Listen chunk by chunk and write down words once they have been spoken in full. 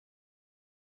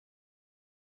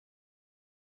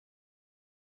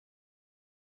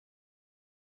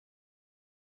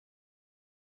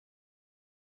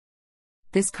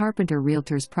This Carpenter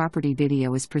Realtors property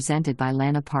video is presented by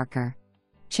Lana Parker.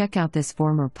 Check out this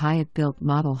former Pyatt built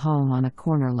model home on a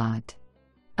corner lot.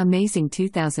 Amazing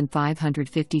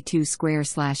 2,552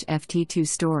 square/FT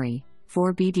 2-story,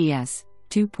 4 BDS,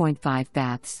 2.5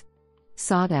 baths.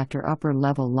 Sought after upper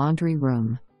level laundry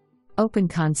room. Open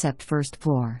concept first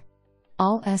floor.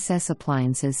 All SS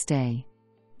appliances stay.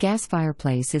 Gas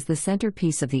fireplace is the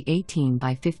centerpiece of the 18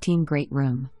 by 15 great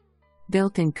room.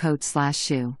 Built-in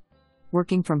coat/shoe.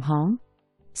 Working from home?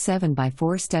 7 by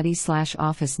 4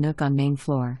 study/office nook on main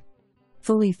floor.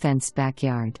 Fully fenced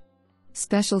backyard.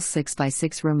 Special 6 by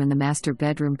 6 room in the master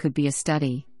bedroom could be a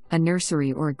study, a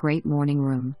nursery or a great morning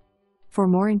room. For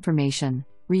more information,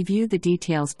 review the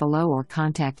details below or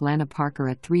contact Lana Parker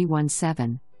at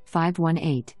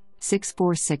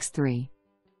 317-518-6463.